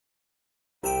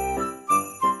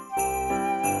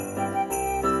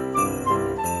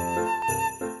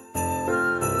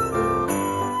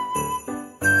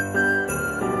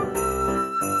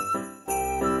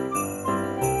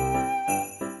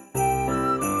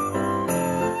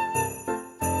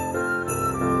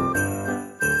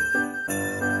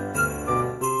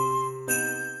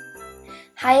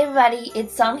Hi everybody,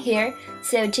 it's Song here.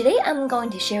 So today I'm going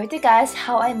to share with you guys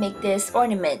how I make this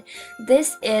ornament.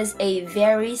 This is a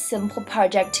very simple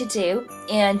project to do,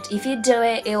 and if you do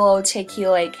it, it will take you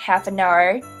like half an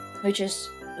hour, which is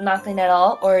nothing at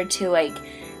all, or to like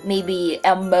maybe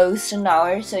at most an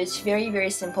hour. So it's very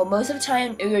simple. Most of the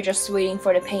time you're just waiting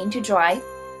for the paint to dry,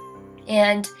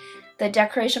 and the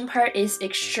decoration part is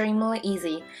extremely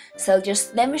easy. So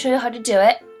just let me show you how to do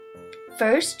it.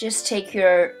 First, just take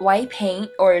your white paint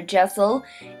or gesso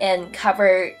and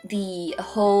cover the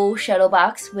whole shadow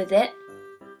box with it.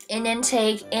 And then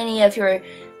take any of your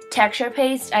texture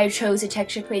paste. I chose a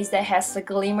texture paste that has a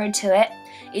glimmer to it.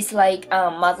 It's like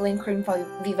modeling cream from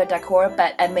Viva Decor,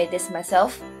 but I made this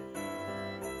myself.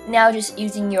 Now just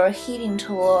using your heating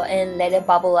tool and let it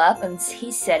bubble up and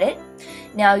heat set it.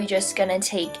 Now you're just gonna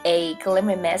take a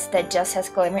glimmer mist that just has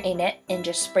glimmer in it and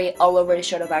just spray it all over the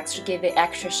shadow box to give it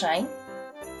extra shine.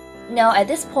 Now at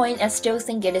this point I still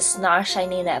think it is not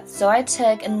shiny enough, so I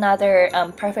took another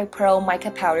Perfect Pearl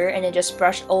mica powder and I just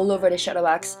brushed all over the shadow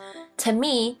box. To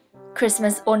me,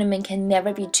 Christmas ornament can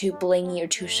never be too blingy or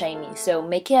too shiny, so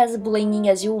make it as blingy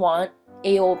as you want.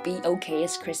 It will be okay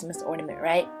as Christmas ornament,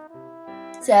 right?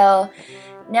 So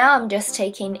now I'm just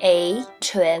taking a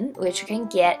trim, which you can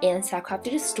get in scallop to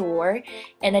the store,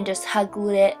 and I just hot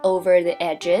glued it over the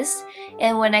edges.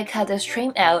 And when I cut this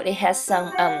trim out, it has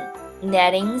some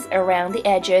nettings around the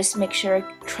edges. Make sure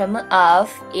to trim it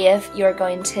off if you're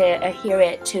going to adhere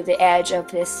it to the edge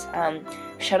of this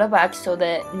shadow box so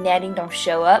the netting don't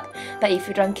show up. But if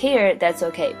you don't care, that's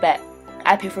okay, but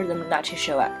I prefer them not to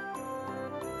show up.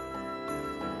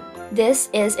 This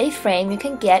is a frame you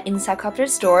can get in scallop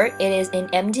store. It is in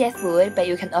MDF wood, but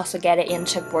you can also get it in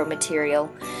chipboard material.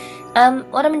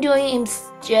 What I'm doing is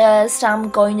just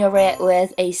going over it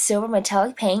with a silver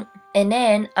metallic paint, and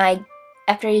then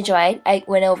after it dried, I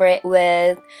went over it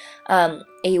with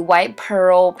a white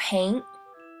pearl paint,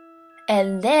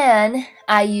 and then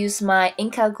I used my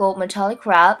Inca Gold metallic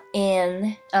rub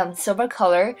in silver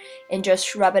color and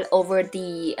just rub it over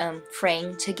the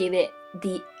frame to give it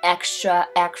the extra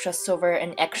silver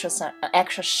and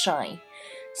extra shine,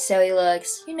 so it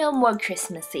looks, you know, more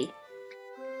Christmassy.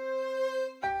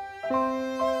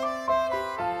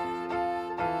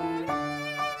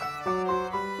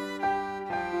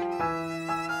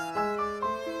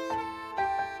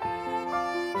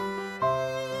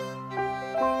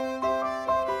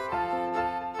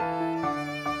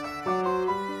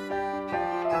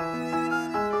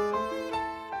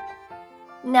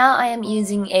 Now I am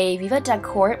using a Viva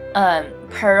Decor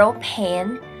pearl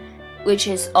pan, which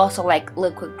is also like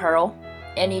liquid pearl,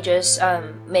 and you just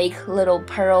make little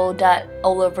pearl dot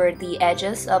all over the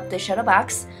edges of the shadow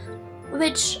box,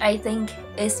 which I think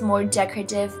is more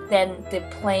decorative than the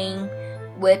plain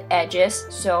with edges.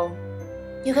 So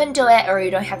you can do it or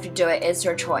you don't have to do it, it's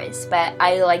your choice, but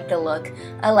I like the look.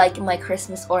 I like my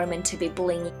Christmas ornament to be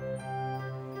blingy.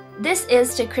 This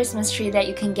is the Christmas tree that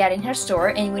you can get in her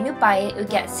store, and when you buy it, you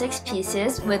get 6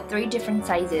 pieces with 3 different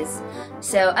sizes.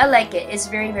 So I like it, it's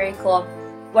very cool.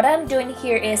 What I'm doing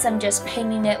here is I'm just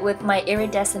painting it with my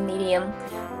iridescent medium.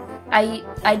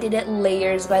 I did it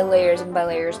layers by layers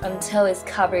until it's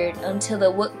covered, until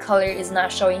the wood color is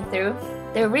not showing through.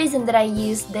 The reason that I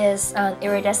use this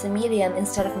iridescent medium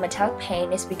instead of metallic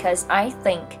paint is because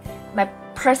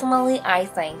personally I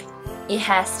think it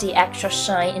has the extra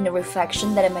shine in the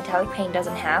reflection that a metallic paint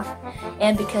doesn't have,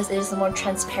 and because it is more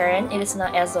transparent, it is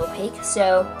not as opaque.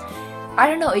 So I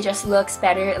don't know, it just looks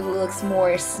better. It looks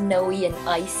more snowy and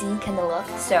icy kind of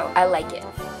look, so I like it.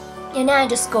 And then I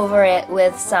just go over it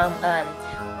with some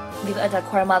Viva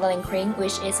Decor modeling cream,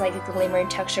 which is like a glimmer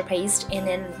texture paste, and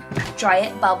then dry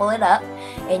it, bubble it up,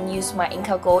 and use my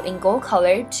Inca Gold in gold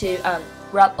color to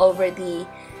rub over the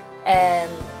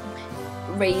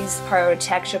raised part or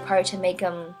texture part to make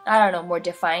them, I don't know, more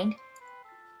defined.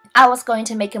 I was going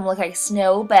to make them look like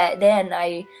snow, but then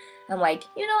I'm like,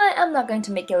 you know what, I'm not going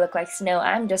to make it look like snow,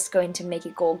 I'm just going to make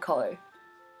it gold color.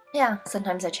 Yeah,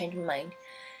 sometimes I change my mind.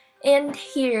 And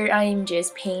here I'm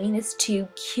just painting these 2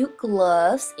 cute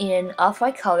gloves in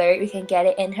off-white color. You can get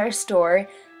it in her store.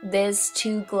 These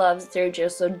 2 gloves, they're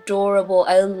just adorable,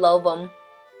 I love them.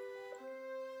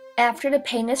 After the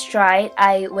paint is dried,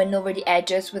 I went over the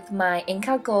edges with my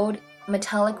Inca Gold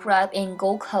metallic rub in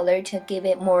gold color to give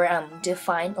it more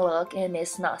defined look, and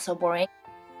it's not so boring.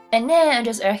 And then I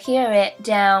just adhere it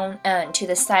down to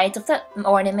the sides of the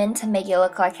ornament to make it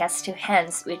look like it has 2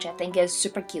 hands, which I think is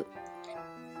super cute.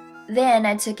 Then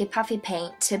I took a puffy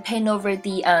paint to paint over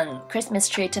the Christmas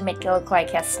tree to make it look like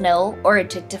it has snow, or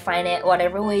to define it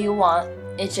whatever way you want.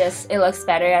 It looks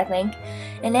better, I think.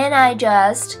 And then I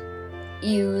just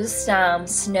use some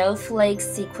snowflake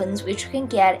sequins, which you can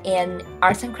get in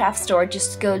arts and crafts store.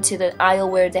 Just go to the aisle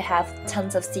where they have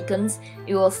tons of sequins,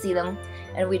 you will see them,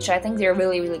 and which I think they're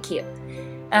really cute.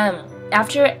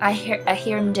 After I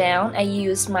hear them down, I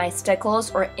use my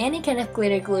stickles or any kind of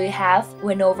glitter glue you have,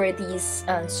 went over these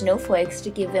snowflakes to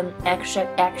give them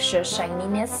extra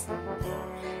shininess.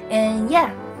 And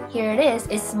yeah, here it is.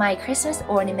 It's my Christmas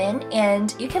ornament,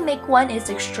 and you can make one. It's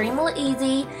extremely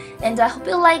easy, and I hope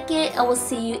you like it. I will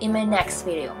see you in my next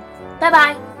video. Bye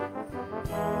bye!